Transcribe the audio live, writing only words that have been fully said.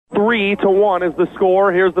3-1 is the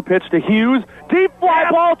score. Here's the pitch to Hughes. Deep fly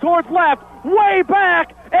ball towards left. Way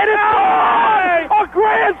back. And it's gone! A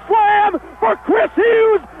grand slam for Chris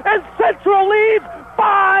Hughes. And Central leads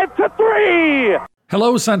 5-3.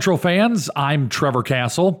 Hello, Central fans. I'm Trevor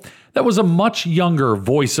Castle. That was a much younger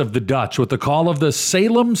voice of the Dutch with the call of the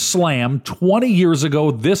Salem Slam 20 years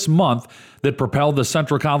ago this month that propelled the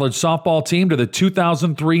Central College softball team to the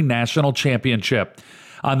 2003 National Championship.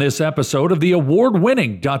 On this episode of the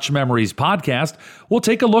award-winning Dutch Memories podcast, we'll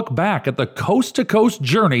take a look back at the coast-to-coast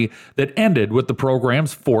journey that ended with the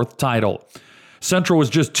program's fourth title. Central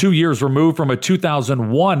was just 2 years removed from a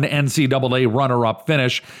 2001 NCAA runner-up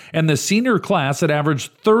finish, and the senior class had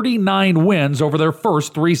averaged 39 wins over their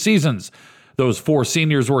first 3 seasons. Those 4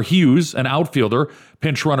 seniors were Hughes, an outfielder,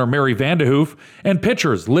 pinch runner Mary Vandehoof, and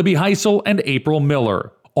pitchers Libby Heisel and April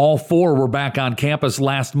Miller. All 4 were back on campus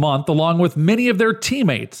last month, along with many of their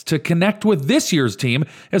teammates, to connect with this year's team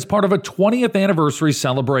as part of a 20th anniversary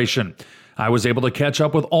celebration. I was able to catch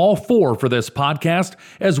up with all 4 for this podcast,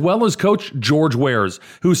 as well as Coach George Wares,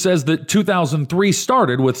 who says that 2003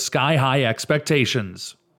 started with sky-high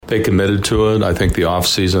expectations. They committed to it. I think the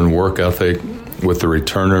off-season work ethic with the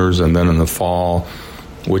returners and then in the fall,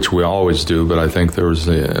 which we always do, but I think there was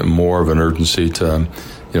more of an urgency to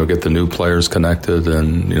get the new players connected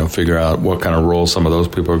and, figure out what kind of role some of those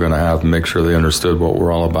people are going to have and make sure they understood what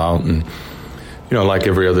we're all about. And, like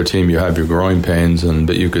every other team, you have your growing pains,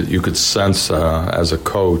 but you could sense as a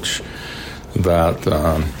coach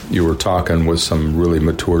that you were talking with some really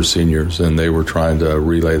mature seniors, and they were trying to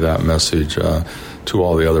relay that message to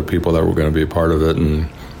all the other people that were going to be a part of it. And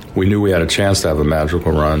we knew we had a chance to have a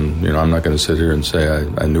magical run. I'm not going to sit here and say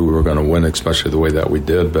I knew we were going to win, especially the way that we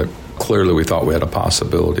did, but clearly we thought we had a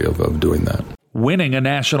possibility of doing that. Winning a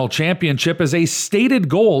national championship is a stated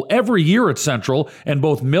goal every year at Central, and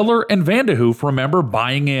both Miller and Vandehoof remember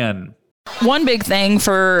buying in. One big thing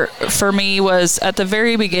for me was at the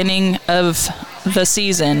very beginning of the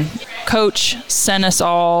season, Coach sent us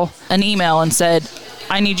all an email and said,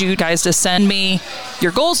 I need you guys to send me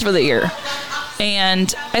your goals for the year.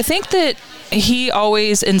 And I think that he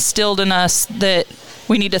always instilled in us that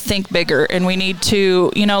we need to think bigger, and we need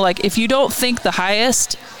to, if you don't think the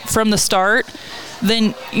highest from the start,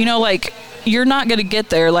 then, you're not going to get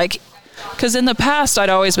there. Because in the past, I'd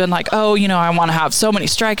always been like, I want to have so many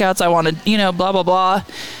strikeouts. I want to, blah, blah, blah.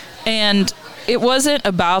 And it wasn't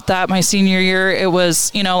about that my senior year. It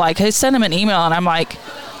was, I sent him an email and I'm like,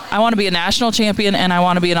 I want to be a national champion and I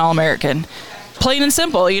want to be an All-American. Plain and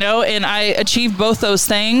simple, and I achieved both those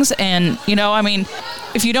things. And,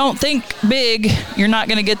 if you don't think big, you're not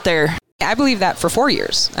going to get there. I believe that for 4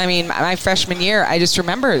 years. My freshman year, I just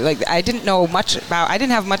remember, I didn't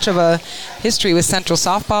have much of a history with Central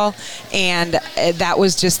softball, and that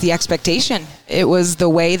was just the expectation. It was the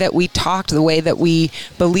way that we talked, the way that we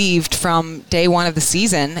believed from day one of the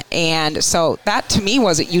season. And so that, to me,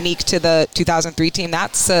 wasn't unique to the 2003 team.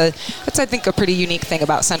 That's I think, a pretty unique thing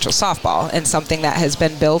about Central softball, and something that has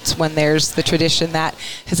been built when there's the tradition that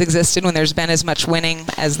has existed, when there's been as much winning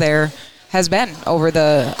as there has been over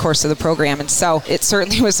the course of the program. And so it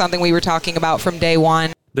certainly was something we were talking about from day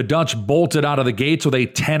one. The Dutch bolted out of the gates with a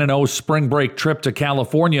 10-0 spring break trip to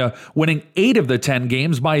California, winning 8 of the 10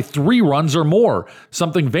 games by 3 runs or more,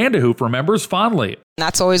 something Vandehoof remembers fondly.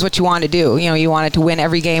 That's always what you want to do. You wanted to win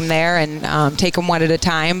every game there and take them one at a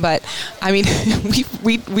time. But, we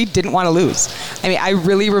didn't want to lose. I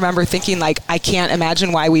really remember thinking, I can't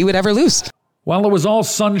imagine why we would ever lose. While it was all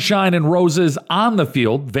sunshine and roses on the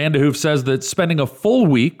field, Vandehoof says that spending a full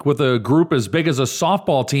week with a group as big as a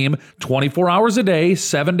softball team, 24 hours a day,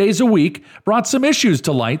 7 days a week, brought some issues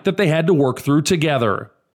to light that they had to work through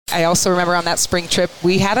together. I also remember on that spring trip,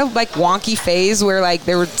 we had a wonky phase where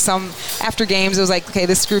there were some after games. It was okay,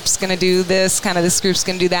 this group's going to do this, this group's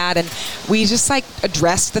going to do that. And we just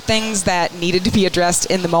addressed the things that needed to be addressed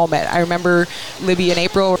in the moment. I remember Libby and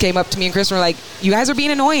April came up to me and Chris and were like, you guys are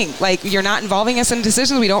being annoying. You're not involving us in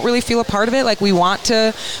decisions. We don't really feel a part of it. We want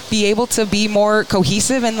to be able to be more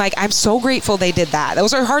cohesive. And I'm so grateful they did that.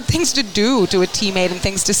 Those are hard things to do to a teammate and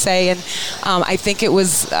things to say. And I think it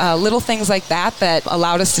was little things like that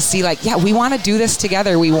allowed us to see we want to do this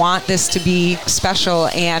together. We want this to be special,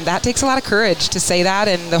 and that takes a lot of courage to say that.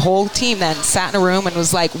 And the whole team then sat in a room and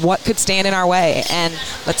was like, what could stand in our way? And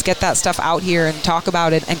let's get that stuff out here and talk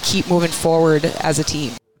about it and keep moving forward as a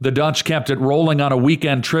team. The Dutch kept it rolling on a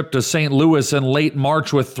weekend trip to St. Louis in late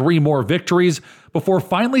March with 3 more victories before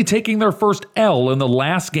finally taking their first L in the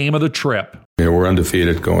last game of the trip. We're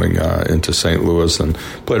undefeated going into St. Louis and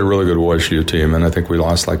played a really good WSU team, and I think we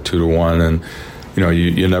lost 2-1. And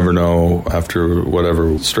you never know after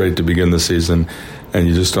whatever straight to begin the season, and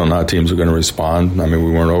you just don't know how teams are going to respond. I mean,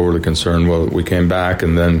 we weren't overly concerned. Well, we came back,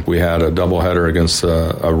 and then we had a doubleheader against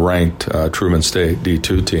a ranked Truman State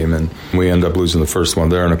D2 team, and we ended up losing the first one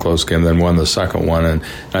there in a close game, then won the second one, and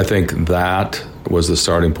I think that was the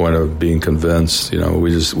starting point of being convinced. We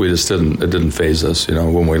just didn't faze us,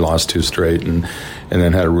 when we lost 2 straight and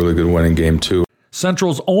then had a really good winning game 2.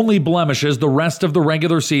 Central's only blemishes the rest of the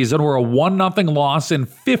regular season were a 1-0 loss in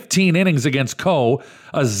 15 innings against Coe,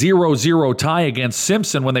 a 0-0 tie against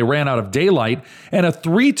Simpson when they ran out of daylight, and a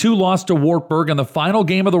 3-2 loss to Wartburg in the final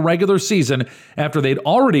game of the regular season after they'd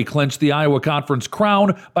already clinched the Iowa Conference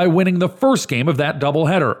crown by winning the first game of that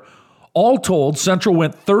doubleheader. All told, Central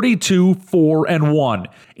went 32-4-1.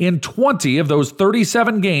 In 20 of those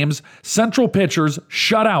 37 games, Central pitchers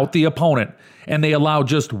shut out the opponent, and they allowed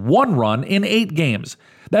just 1 run in 8 games.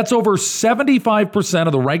 That's over 75%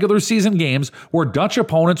 of the regular season games where Dutch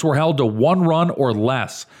opponents were held to 1 run or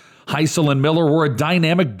less. Heisel and Miller were a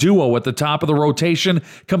dynamic duo at the top of the rotation,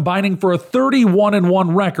 combining for a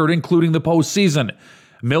 31-1 record, including the postseason.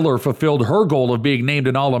 Miller fulfilled her goal of being named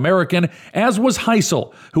an All-American, as was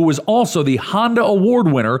Heisel, who was also the Honda Award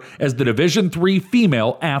winner as the Division III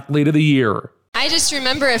Female Athlete of the Year. I just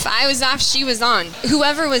remember if I was off, she was on.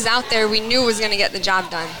 Whoever was out there, we knew was going to get the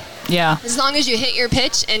job done. Yeah. As long as you hit your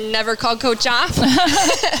pitch and never call coach off.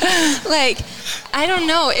 I don't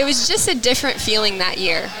know. It was just a different feeling that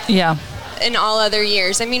year. Yeah. In all other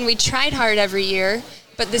years. I mean, we tried hard every year.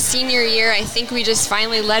 But the senior year, I think we just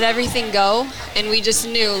finally let everything go, and we just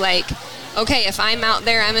knew, okay, if I'm out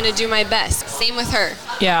there, I'm going to do my best. Same with her.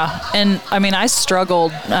 Yeah, and I mean, I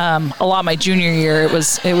struggled a lot my junior year. It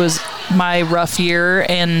was my rough year,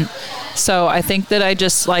 and so I think that I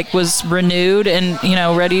just was renewed and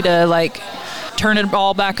ready to turn it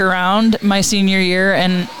all back around my senior year.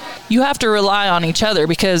 And you have to rely on each other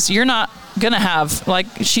because you're not gonna have, like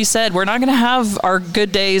she said, we're not gonna have our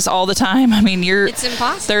good days all the time. I mean, it's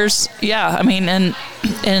impossible.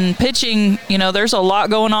 In pitching, there's a lot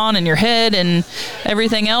going on in your head and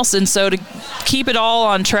everything else, and so to keep it all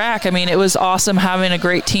on track, I mean, it was awesome having a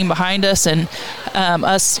great team behind us and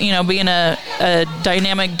us, being a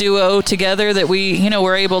dynamic duo together that we,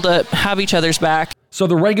 were able to have each other's back. So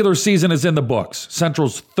the regular season is in the books.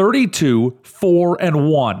 Central's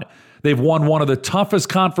 32-4-1. They've won one of the toughest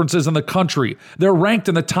conferences in the country. They're ranked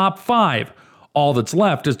in the top 5. All that's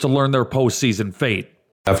left is to learn their postseason fate.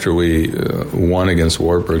 After we won against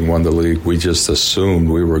Wartburg and won the league, we just assumed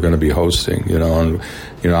we were going to be hosting, and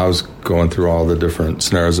I was going through all the different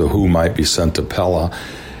scenarios of who might be sent to Pella.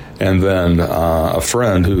 And then a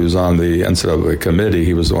friend who's on the NCAA committee,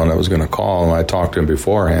 he was the one that was going to call, and I talked to him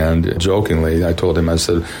beforehand. Jokingly, I told him, I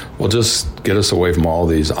said, well, just get us away from all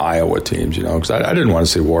these Iowa teams, because I didn't want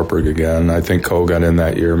to see Wartburg again. I think Coe got in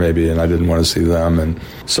that year maybe, and I didn't want to see them. And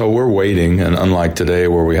so we're waiting, and unlike today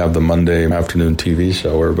where we have the Monday afternoon TV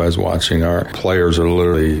show everybody's watching, our players are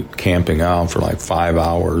literally camping out for 5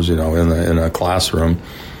 hours, in a classroom.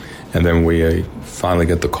 And then we finally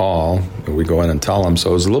get the call, and we go in and tell them.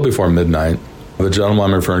 So it was a little before midnight. The gentleman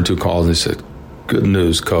I'm referring to called, and he said, "Good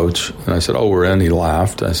news, Coach." And I said, "Oh, we're in." He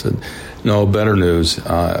laughed. I said, "No, better news.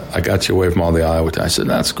 I got you away from all the Iowa teams." I said,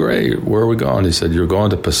 "That's great. Where are we going?" He said, "You're going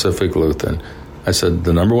to Pacific Lutheran." I said,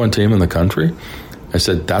 "The number 1 team in the country?" I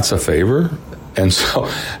said, "That's a favor?" And so,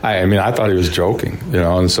 I thought he was joking,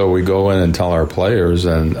 and so we go in and tell our players,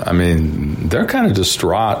 and, they're kind of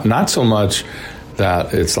distraught. Not so much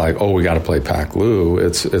that it's we got to play Pac-Lu.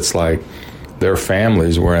 It's like their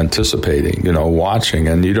families were anticipating, watching,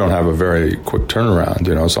 and you don't have a very quick turnaround,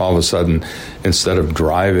 So all of a sudden, instead of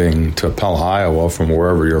driving to Pella, Iowa from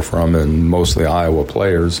wherever you're from, and mostly Iowa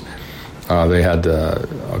players, they had to,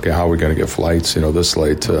 how are we going to get flights, this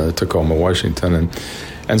late to Tacoma, Washington,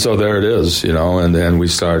 and so there it is, and then we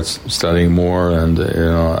start studying more, and,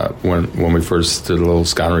 when we first did a little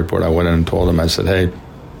scouting report, I went in and told them, I said, hey,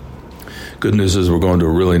 good news is we're going to a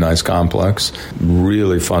really nice complex,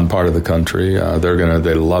 really fun part of the country.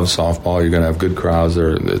 They love softball. You're going to have good crowds.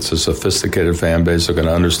 It's a sophisticated fan base. They're going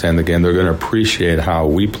to understand the game. They're going to appreciate how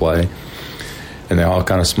we play. And they all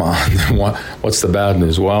kind of smiled. What's the bad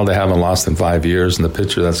news? Well, they haven't lost in 5 years, and the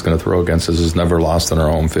pitcher that's going to throw against us has never lost on her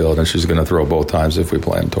home field, and she's going to throw both times if we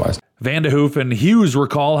play them twice. Vanderhoof and Hughes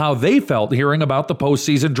recall how they felt hearing about the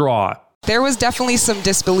postseason draw. There was definitely some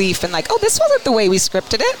disbelief and this wasn't the way we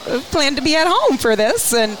scripted it. We planned to be at home for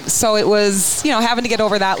this. And so it was, having to get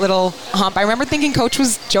over that little hump. I remember thinking Coach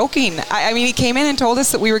was joking. He came in and told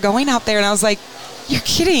us that we were going out there, and I was like, you're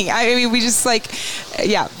kidding. We just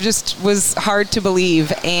just was hard to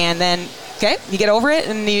believe. And then okay, you get over it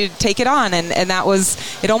and you take it on. And that was,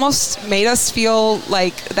 it almost made us feel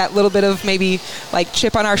like that little bit of maybe like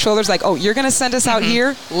chip on our shoulders, like, oh, you're going to send us out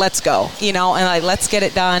here, let's go, and like, let's get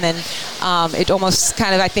it done. And it almost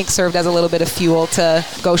kind of, I think, served as a little bit of fuel to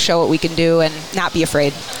go show what we can do and not be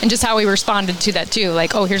afraid. And just how we responded to that too,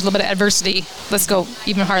 like, oh, here's a little bit of adversity, let's go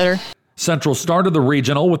even harder. Central started the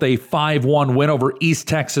regional with a 5-1 win over East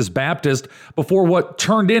Texas Baptist before what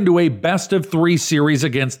turned into a best-of-3 series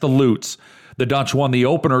against the Lutes. The Dutch won the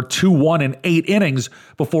opener 2-1 in 8 innings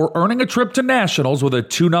before earning a trip to nationals with a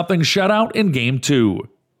 2-0 shutout in Game 2.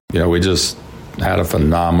 We just had a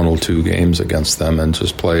phenomenal 2 games against them and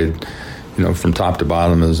just played, from top to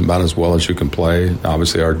bottom about as well as you can play.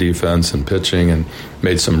 Obviously our defense and pitching, and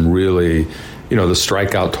made some really, the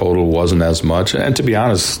strikeout total wasn't as much. And to be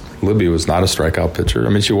honest, Libby was not a strikeout pitcher. I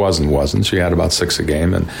mean, she wasn't. She had about 6 a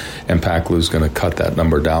game, and Pac-Lou's going to cut that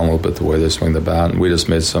number down a little bit the way they swing the bat. And we just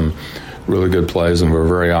made some really good plays, and we're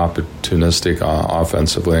very opportunistic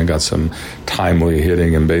offensively and got some timely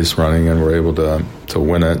hitting and base running, and we're able to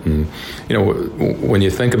win it. And, when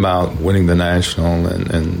you think about winning the national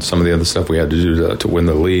and some of the other stuff we had to do to win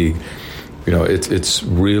the league, it's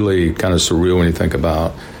really kind of surreal when you think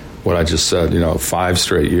about what I just said. 5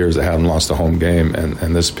 straight years they hadn't lost a home game,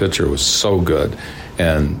 and this pitcher was so good.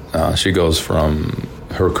 And she goes from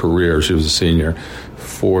her career, she was a senior,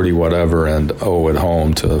 40 whatever and 0 at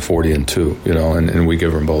home to 40 and 2, and we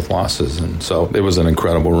give her both losses. And so it was an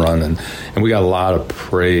incredible run, and we got a lot of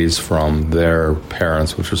praise from their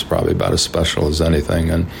parents, which was probably about as special as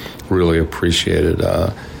anything, and really appreciated.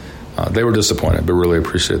 They were disappointed, but really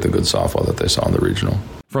appreciated the good softball that they saw in the regional.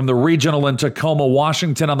 From the regional in Tacoma,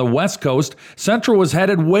 Washington on the West Coast, Central was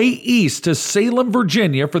headed way east to Salem,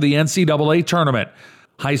 Virginia for the NCAA tournament.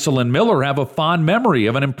 Heisel and Miller have a fond memory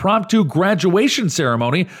of an impromptu graduation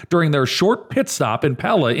ceremony during their short pit stop in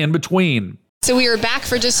Pella in between. So we were back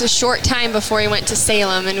for just a short time before we went to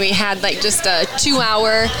Salem, and we had like just a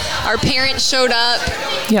 2-hour. Our parents showed up.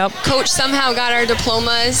 Yep. Coach somehow got our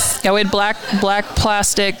diplomas. Yeah, we had black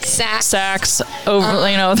plastic sacks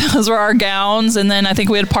over. Those were our gowns, and then I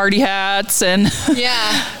think we had party hats and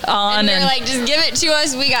and they were like, just give it to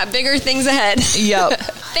us. We got bigger things ahead. Yep.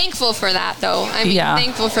 Thankful for that, though. I mean,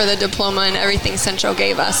 thankful for the diploma and everything Central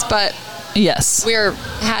gave us, but yes, we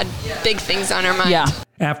had big things on our mind. Yeah.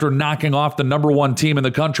 After knocking off the number 1 team in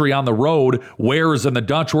the country on the road, Wares and the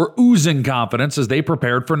Dutch were oozing confidence as they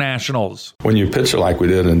prepared for nationals. When you pitch like we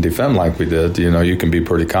did and defend like we did, you can be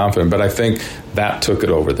pretty confident. But I think that took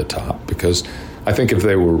it over the top, because I think if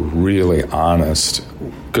they were really honest,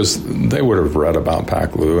 because they would have read about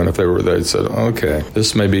Pac-Lou, and if they'd said, okay,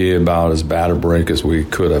 this may be about as bad a break as we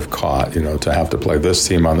could have caught, to have to play this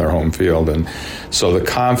team on their home field. And so the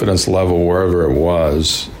confidence level, wherever it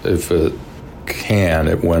was, if it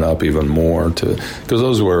went up even more, because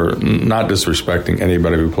those were not disrespecting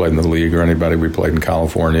anybody we played in the league or anybody we played in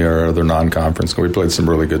California or other non-conference. We played some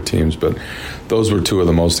really good teams, but those were 2 of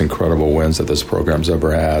the most incredible wins that this program's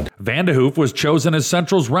ever had. Vandehoof was chosen as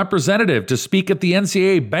Central's representative to speak at the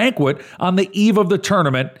NCAA banquet on the eve of the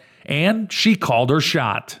tournament, and she called her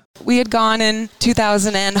shot. We had gone in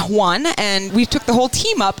 2001, and we took the whole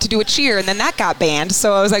team up to do a cheer, and then that got banned.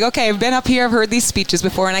 So I was like, okay, I've been up here, I've heard these speeches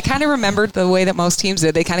before, and I kind of remembered the way that most teams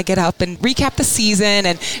did. They kind of get up and recap the season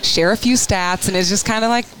and share a few stats, and it's just kind of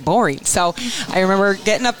like boring. So I remember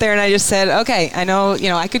getting up there, and I just said, okay, I know,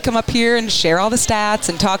 I could come up here and share all the stats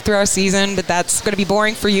and talk through our season, but that's going to be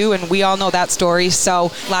boring for you, and we all know that story.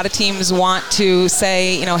 So a lot of teams want to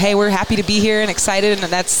say, hey, we're happy to be here and excited,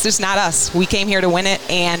 and that's just not us. We came here to win it,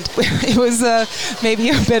 and it was maybe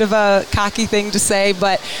a bit of a cocky thing to say,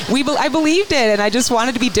 but I believed it, and I just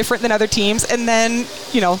wanted to be different than other teams. And then,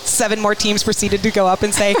 7 more teams proceeded to go up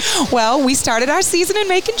and say, well, we started our season in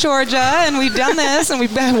Macon, Georgia, and we've done this, and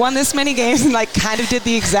we've won this many games, and kind of did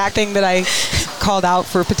the exact thing that I called out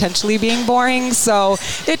for potentially being boring. So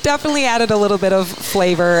it definitely added a little bit of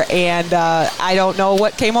flavor, and I don't know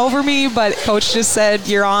what came over me, but Coach just said,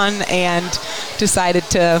 you're on, and decided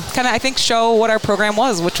to kind of, I think, show what our program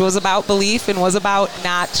was, which was about belief and was about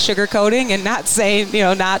not sugarcoating and not saying,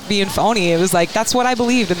 not being phony. It was like, that's what I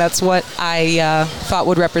believed, and that's what I thought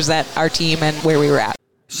would represent our team and where we were at.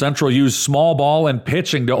 Central used small ball and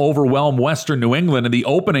pitching to overwhelm Western New England in the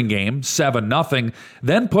opening game, 7-0,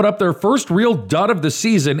 then put up their first real dud of the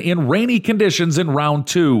season in rainy conditions in round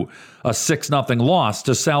 2, a 6-0 loss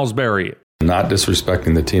to Salisbury. Not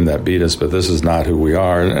disrespecting the team that beat us, but this is not who we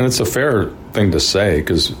are. And it's a fair thing to say,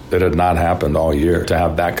 because it had not happened all year to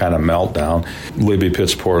have that kind of meltdown. Libby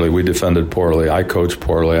pitched poorly. We defended poorly. I coached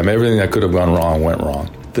poorly. I mean, everything that could have gone wrong went wrong.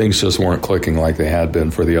 Things just weren't clicking like they had been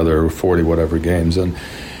for the other 40 whatever games. And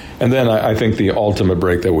And then I think the ultimate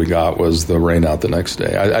break that we got was the rain out the next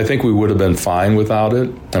day. I think we would have been fine without it.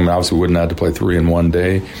 I mean, obviously we wouldn't have to play 3 in one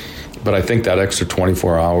day. But I think that extra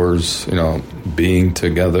 24 hours, being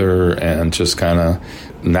together and just kind of,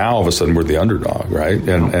 now all of a sudden we're the underdog, right?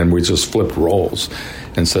 And we just flipped roles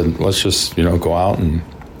and said, let's just, go out and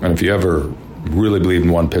if you ever really believed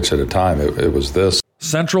in one pitch at a time, it was this.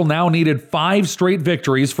 Central now needed 5 straight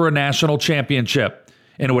victories for a national championship,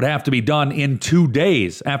 and it would have to be done in 2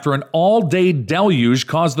 days after an all-day deluge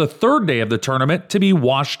caused the third day of the tournament to be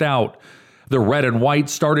washed out. The Red and White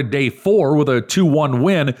started day 4 with a 2-1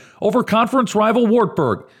 win over conference rival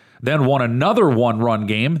Wartburg, then won another one-run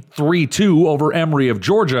game, 3-2 over Emory of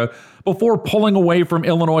Georgia, before pulling away from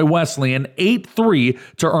Illinois Wesleyan 8-3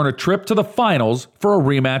 to earn a trip to the finals for a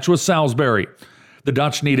rematch with Salisbury. The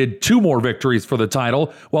Dutch needed 2 more victories for the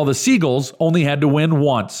title, while the Seagulls only had to win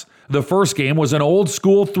once. The first game was an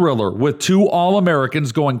old-school thriller with 2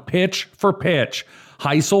 All-Americans going pitch for pitch.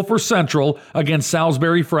 Heisel for Central against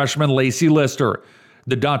Salisbury freshman Lacey Lister.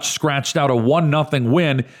 The Dutch scratched out a 1-0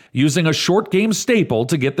 win using a short game staple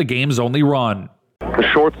to get the game's only run. The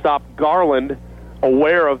shortstop Garland,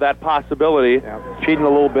 aware of that possibility. Cheating a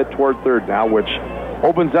little bit toward third now, which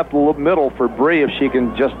opens up the middle for Bree if she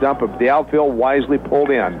can just dump it. The outfield wisely pulled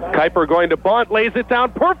in. Kuiper going to bunt, lays it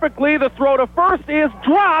down perfectly. The throw to first is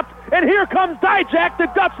dropped, and here comes Dijak. The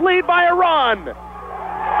Dutch lead by a run.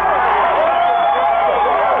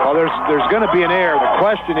 Well, there's going to be an error. The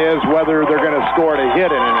question is whether they're going to score to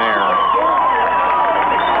hit in an error.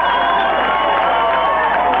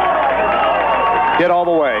 Hit all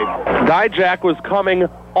the way. Dijak was coming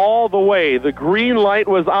all the way. The green light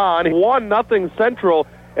was on. 1-0 Central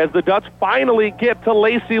as the Dutch finally get to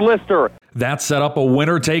Lacey Lister. That set up a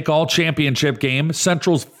winner-take-all championship game,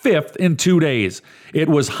 Central's 5th in 2 days. It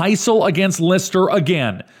was Heisel against Lister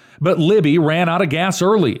again, but Libby ran out of gas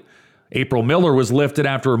early. April Miller was lifted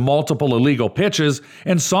after multiple illegal pitches,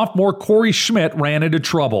 and sophomore Corey Schmidt ran into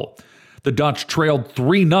trouble. The Dutch trailed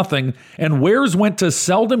 3-0, and Wares went to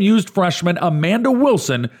seldom-used freshman Amanda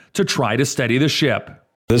Wilson to try to steady the ship.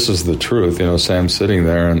 This is the truth, Sam's sitting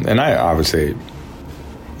there, and I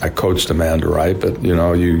coached Amanda, right? But,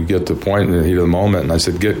 you get to the point in the heat of the moment, and I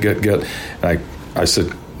said, get. And I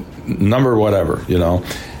said, number whatever,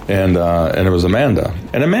 And it was Amanda.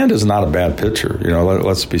 And Amanda's not a bad pitcher,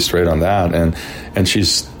 let's be straight on that. And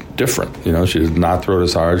she's different, she does not throw it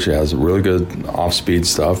as hard. She has really good off-speed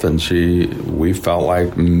stuff, and we felt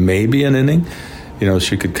like maybe an inning,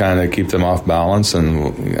 she could kind of keep them off balance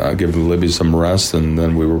and give Libby some rest, and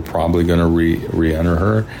then we were probably going to re-enter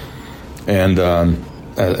her. And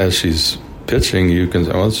as she's pitching, you can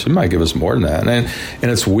say, well, she might give us more than that.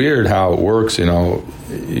 And it's weird how it works,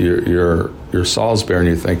 you're Salisbury and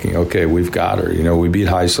you're thinking, okay, we've got her. We beat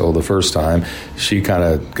Heisel the first time. She kind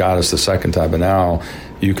of got us the second time, but now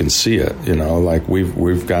you can see it, like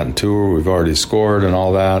we've gotten to her, we've already scored and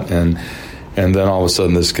all that. And then all of a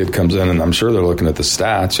sudden this kid comes in, and I'm sure they're looking at the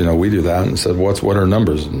stats. We do that and said, what are her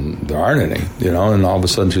numbers? And there aren't any, and all of a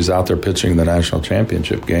sudden she's out there pitching the national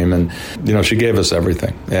championship game. And, she gave us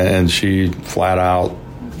everything. And she flat out,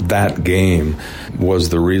 that game was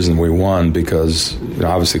the reason we won, because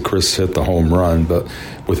obviously Chris hit the home run, but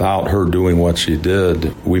without her doing what she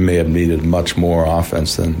did, we may have needed much more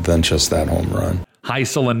offense than just that home run.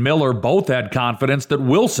 Heisel and Miller both had confidence that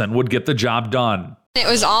Wilson would get the job done. It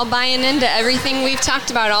was all buying into everything we've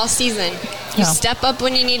talked about all season. You step up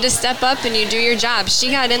when you need to step up, and you do your job.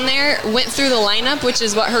 She got in there, went through the lineup, which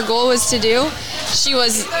is what her goal was to do. She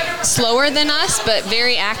was slower than us, but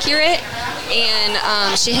very accurate,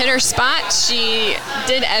 and she hit her spot. She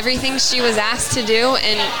did everything she was asked to do,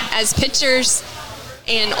 and as pitchers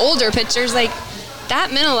and older pitchers,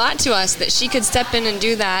 that meant a lot to us that she could step in and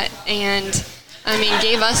do that, and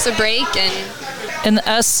gave us a break. And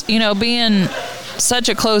us, being such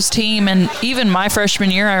a close team, and even my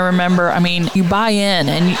freshman year, I remember, you buy in,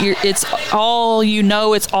 and it's all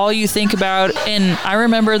it's all you think about. And I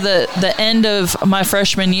remember the end of my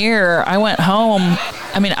freshman year, I went home.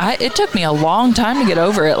 It took me a long time to get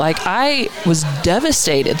over it. I was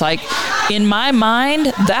devastated. In my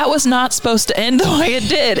mind, that was not supposed to end the way it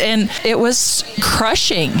did, and it was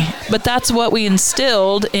crushing. But that's what we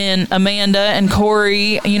instilled in Amanda and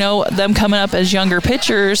Corey, them coming up as younger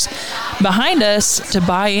pitchers behind us, to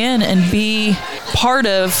buy in and be part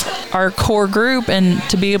of our core group, and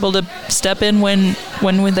to be able to step in when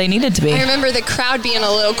they needed to be. I remember the crowd being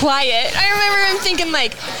a little quiet. I remember him thinking,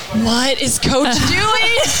 what is Coach doing?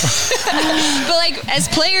 But as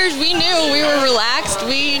players, we knew we were relaxed.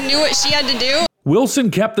 We knew what she had to do. Wilson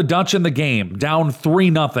kept the Dutch in the game, down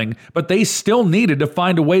 3-0, but they still needed to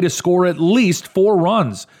find a way to score at least 4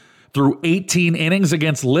 runs. Through 18 innings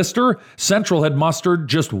against Lister, Central had mustered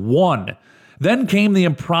just 1. Then came the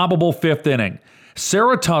improbable 5th inning.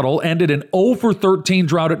 Sarah Tuttle ended an 0-for-13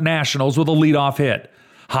 drought at Nationals with a leadoff hit.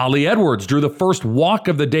 Holly Edwards drew the first walk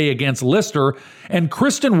of the day against Lister, and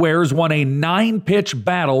Kristen Wares won a 9-pitch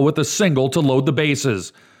battle with a single to load the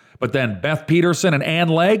bases. But then Beth Peterson and Ann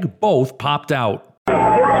Legg both popped out.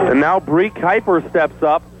 And now Bree Kuiper steps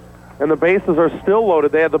up, and the bases are still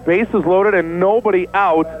loaded. They have the bases loaded and nobody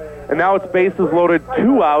out, and now it's bases loaded,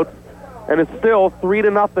 2 outs, and it's still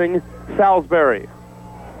 3-0 Salisbury.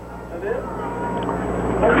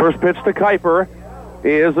 First pitch to Kuiper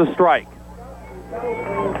is a strike.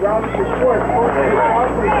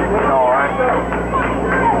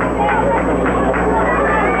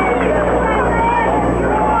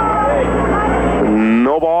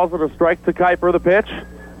 No balls and a strike to Kuiper, the pitch.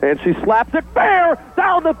 And she slaps it fair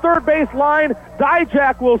down the third base line.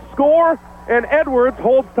 Dijak will score, and Edwards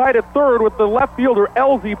holds tight at third with the left fielder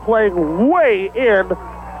Elsie playing way in.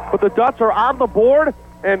 But the Dutch are on the board,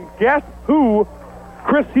 and guess who?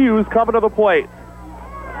 Chris Hughes coming to the plate.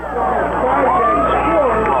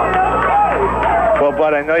 Well,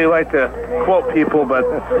 Bud, I know you like to quote people, but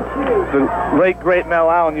the late, great Mel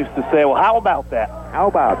Allen used to say, well, how about that? How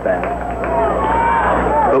about that?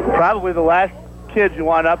 So probably the last kid you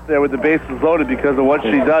want up there with the bases loaded because of what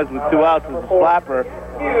she does with 2 outs as a slapper.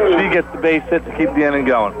 She gets the base hit to keep the inning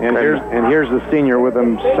going. And here's the senior with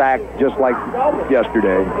him sacked just like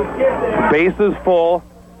yesterday. Bases full.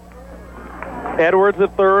 Edwards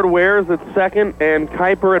at third, Wares at second, and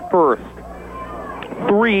Kuiper at first.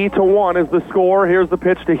 3-1 is the score. Here's the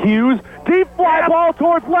pitch to Hughes. Deep fly ball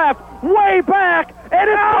towards left, way back, and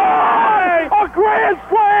it's a grand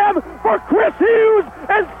slam for Chris Hughes,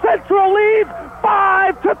 and Central leads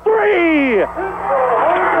 5-3.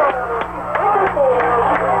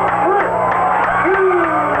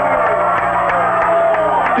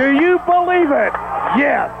 Do you believe it?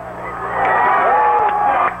 Yes.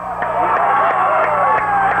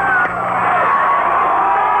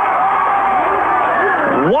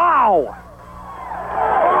 Wow!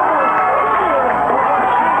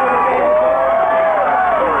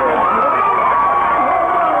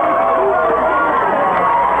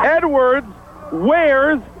 Edwards,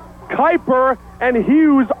 Wares, Kuiper, and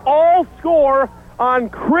Hughes all score on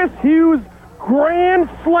Chris Hughes' grand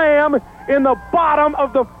slam in the bottom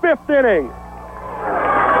of the 5th inning.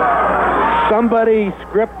 Somebody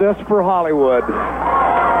script this for Hollywood.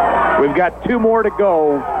 We've got 2 more to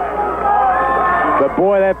go. But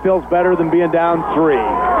boy, that feels better than being down 3.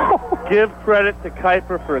 Give credit to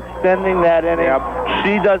Kuiper for extending that inning. Yep.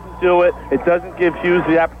 She doesn't do it. It doesn't give Hughes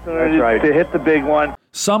the opportunity to hit the big one.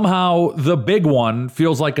 Somehow, the big one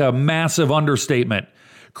feels like a massive understatement.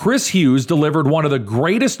 Chris Hughes delivered one of the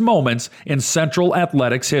greatest moments in Central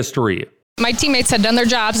Athletics history. My teammates had done their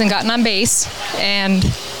jobs and gotten on base, and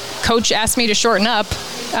Coach asked me to shorten up,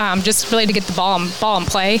 just really to get the ball in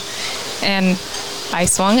play. And I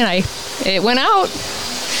swung, and it went out.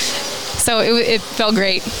 So it felt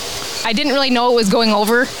great. I didn't really know it was going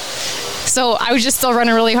over, so I was just still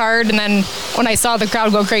running really hard, and then when I saw the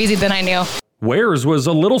crowd go crazy, then I knew. Wares was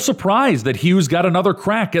a little surprised that Hughes got another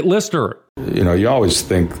crack at Lister. You know, you always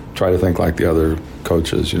try to think like the other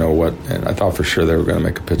coaches, and I thought for sure they were going to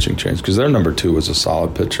make a pitching change because their number 2 was a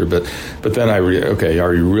solid pitcher, but then are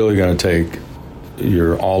you really going to take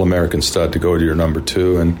your All-American stud to go to your number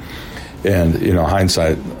 2? And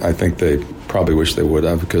hindsight, I think they probably wish they would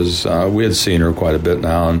have because we had seen her quite a bit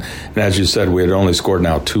now. And as you said, we had only scored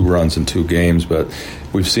now 2 runs in 2 games, but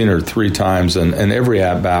we've seen her 3 times, and every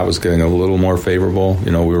at-bat was getting a little more favorable.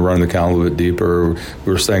 We were running the count a little bit deeper.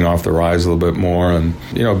 We were staying off the rise a little bit more. And,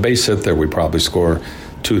 base hit there, we probably score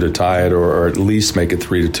 2 to tie it or at least make it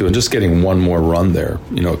 3-2. And just getting 1 more run there,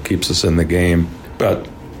 keeps us in the game. But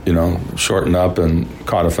shortened up and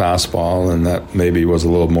caught a fastball, and that maybe was a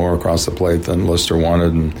little more across the plate than Lister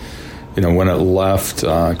wanted. And, when it left,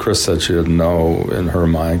 Chris said she didn't know in her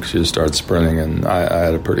mind. She just started sprinting, and I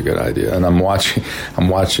had a pretty good idea. And I'm watching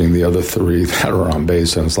the other 3 that are on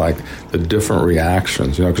base, and it's like the different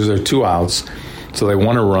reactions, because there are 2 outs. So they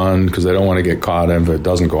want to run because they don't want to get caught in if it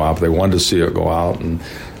doesn't go out, but they wanted to see it go out. And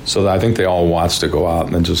so I think they all watched it go out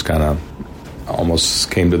and then just kind of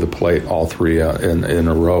almost came to the plate, all 3 in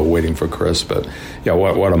a row, waiting for Chris. But yeah,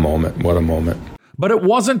 what a moment! What a moment! But it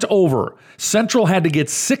wasn't over. Central had to get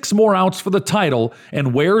 6 more outs for the title,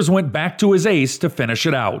 and Wares went back to his ace to finish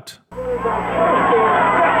it out.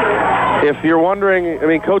 If you're wondering,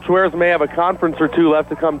 Coach Wares may have a conference or 2 left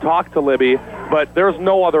to come talk to Libby, but there's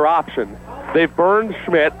no other option. They've burned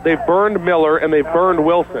Schmidt, they've burned Miller, and they've burned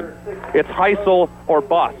Wilson. It's Heisel or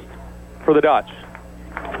bust for the Dutch.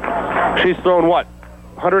 She's thrown,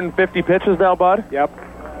 150 pitches now, Bud? Yep.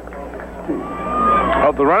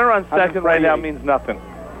 Oh, the runner on second right now means nothing.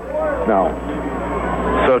 No.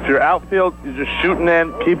 So if you're outfield, you're just shooting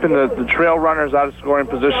in, keeping the trail runners out of scoring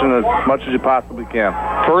position as much as you possibly can.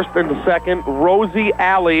 First and second, Rosie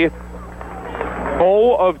Alley,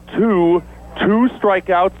 0 of 2, 2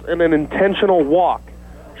 strikeouts and an intentional walk.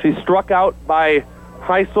 She struck out by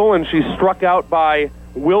Heisel and she struck out by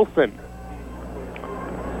Wilson.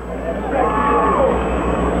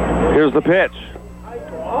 Here's the pitch.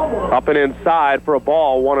 Up and inside for a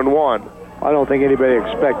ball, 1-1. I don't think anybody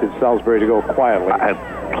expected Salisbury to go quietly.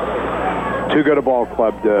 Too good a ball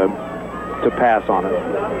club to pass on it.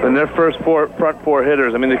 And their front four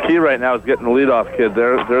hitters, I mean, the key right now is getting the leadoff kid.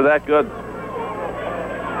 They're that good.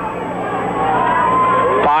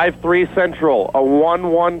 5-3 Central, a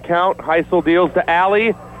 1-1 count. Heisel deals to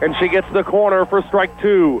Alley, and she gets the corner for strike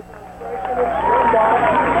 2.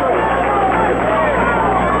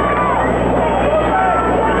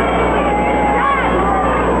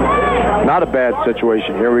 Not a bad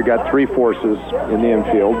situation here. We got 3 forces in the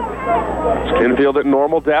infield. Infield at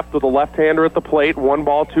normal depth with a left-hander at the plate. 1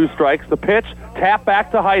 ball, 2 strikes. The pitch, tap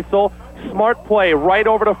back to Heisel. Smart play right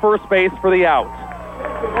over to first base for the out.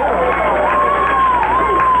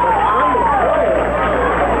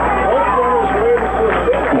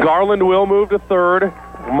 Garland will move to third.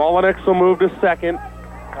 Mullenix will move to second.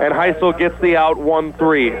 And Heisel gets the out,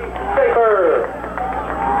 1-3.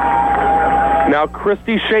 Now,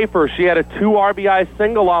 Christy Schaefer, she had a 2 RBI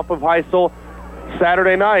single off of Heisel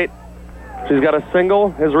Saturday night. She's got a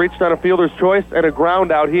single, has reached on a fielder's choice, and a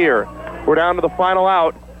ground out here. We're down to the final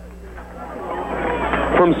out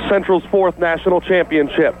from Central's 4th national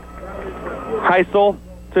championship. Heisel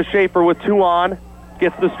to Schaefer with 2 on,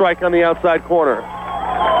 gets the strike on the outside corner.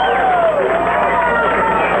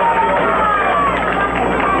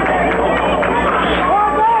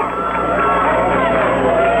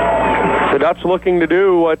 The Dutch looking to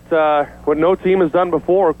do what no team has done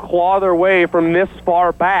before, claw their way from this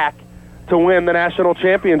far back to win the national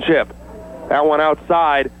championship. That one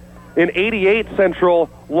outside. In '88, Central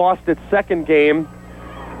lost its second game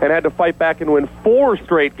and had to fight back and win 4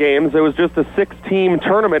 straight games. It was just a 6-team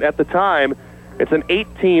tournament at the time. It's an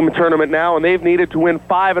 8-team tournament now, and they've needed to win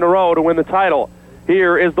 5 in a row to win the title.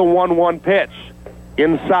 Here is the 1-1 pitch.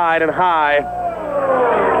 Inside and high.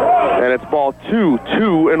 And it's ball 2,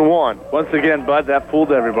 2-1. Once again, Bud, that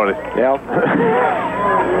fooled everybody. Yeah.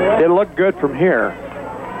 It looked good from here.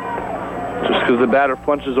 Just because the batter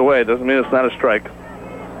punches away doesn't mean it's not a strike.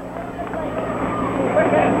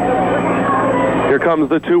 Here comes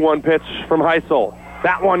the 2-1 pitch from Heisel.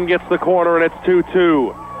 That one gets the corner, and it's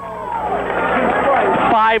 2-2.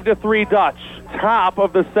 5-3 Dutch. Top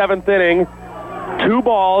of the 7th inning. 2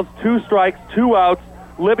 balls, 2 strikes, 2 outs.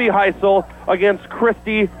 Libby Heisel against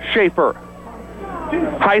Christy Schaefer.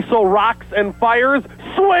 Heisel rocks and fires.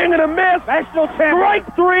 Swing and a miss. National champion.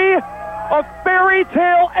 Strike 3. A fairy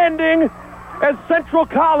tale ending as Central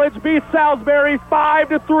College beats Salisbury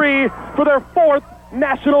 5-3 for their 4th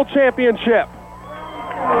national championship.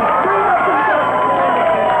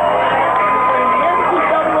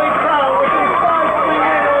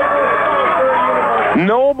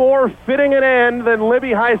 No more fitting an end than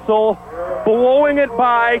Libby Heisel blowing it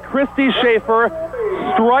by Christy Schaefer.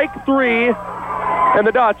 Strike 3, and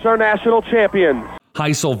the Dutch are national champions.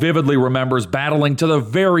 Heisel vividly remembers battling to the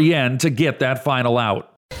very end to get that final out.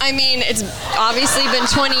 I mean, it's obviously been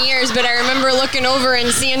 20 years, but I remember looking over and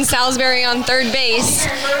seeing Salisbury on third base,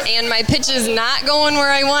 and my pitch is not going where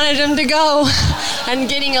I wanted him to go. I'm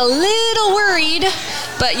getting a little worried,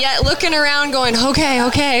 but yet looking around going,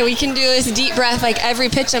 okay, we can do this. Deep breath, like every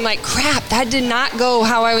pitch, I'm like, crap, that did not go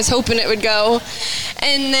how I was hoping it would go.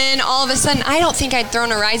 And then all of a sudden, I don't think I'd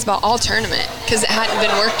thrown a rise ball all tournament because it hadn't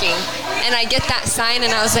been working. And I get that sign,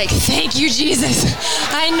 and I was like, thank you, Jesus.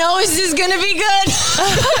 I know this is going to be good.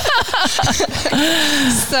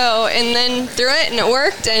 So, and then threw it, and it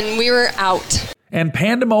worked, and we were out. And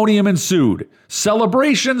pandemonium ensued.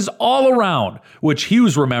 Celebrations all around, which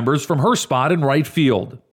Hughes remembers from her spot in right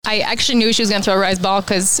field. I actually knew she was going to throw a rise ball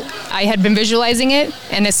because I had been visualizing it.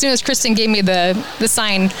 And as soon as Kristen gave me the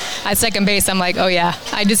sign at second base, I'm like, oh yeah,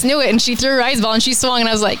 I just knew it. And she threw a rise ball and she swung and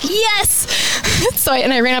I was like, yes! So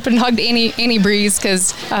I ran up and hugged Annie Breeze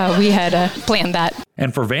because we had planned that.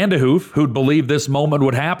 And for Vandehoof, who'd believed this moment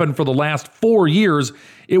would happen for the last 4 years,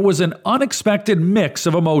 it was an unexpected mix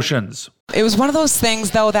of emotions. It was one of those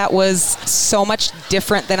things, though, that was so much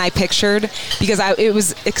different than I pictured, because it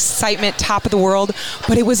was excitement, top of the world,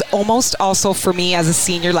 but it was almost also for me as a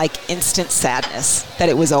senior, like instant sadness that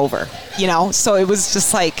it was over, you know? So it was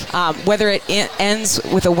just like, whether it ends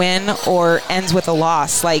with a win or ends with a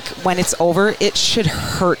loss, like when it's over, it should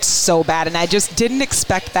hurt so bad. And I just didn't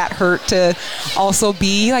expect that hurt to also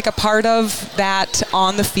be like a part of that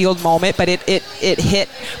on the field moment, but it hit,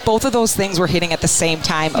 both of those things were hitting at the same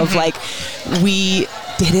time of like, we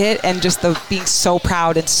did it, and just the being so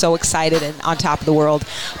proud and so excited and on top of the world,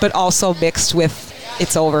 but also mixed with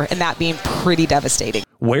it's over, and that being pretty devastating.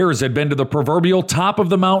 Wares had been to the proverbial top of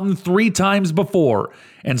the mountain 3 times before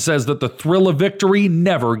and says that the thrill of victory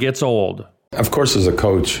never gets old. Of course, as a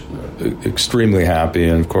coach, extremely happy,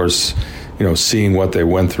 and of course, you know, seeing what they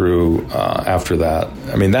went through after that.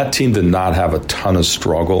 I mean, that team did not have a ton of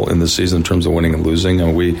struggle in the season in terms of winning and losing,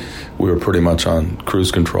 and we were pretty much on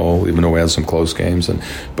cruise control, even though we had some close games.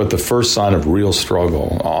 But the first sign of real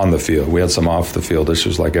struggle on the field, we had some off the field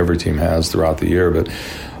issues like every team has throughout the year, but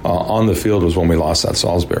on the field was when we lost at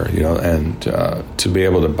Salisbury, you know, and to be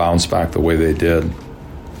able to bounce back the way they did,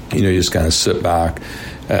 you know, you just kind of sit back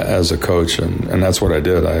as a coach, and that's what I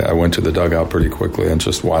did. I went to the dugout pretty quickly and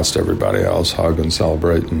just watched everybody else hug and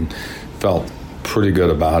celebrate and felt pretty good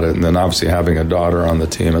about it. And then obviously having a daughter on the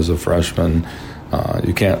team as a freshman,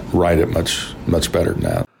 you can't write it much better than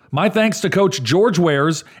that. My thanks to Coach George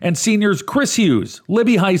Wares and seniors Chris Hughes,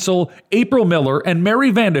 Libby Heisel, April Miller, and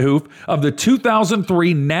Mary Vandehoof of the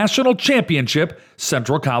 2003 National Championship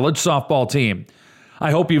Central College softball team. I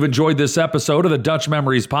hope you've enjoyed this episode of the Dutch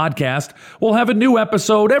Memories podcast. We'll have a new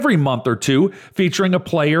episode every month or two featuring a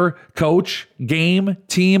player, coach, game,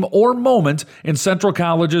 team, or moment in Central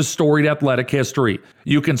College's storied athletic history.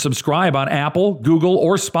 You can subscribe on Apple, Google,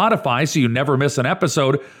 or Spotify so you never miss an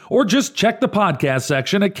episode, or just check the podcast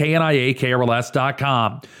section at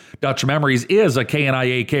kniakrls.com. Dutch Memories is a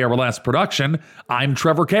KNIA KRLS production. I'm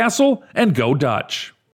Trevor Castle, and go Dutch.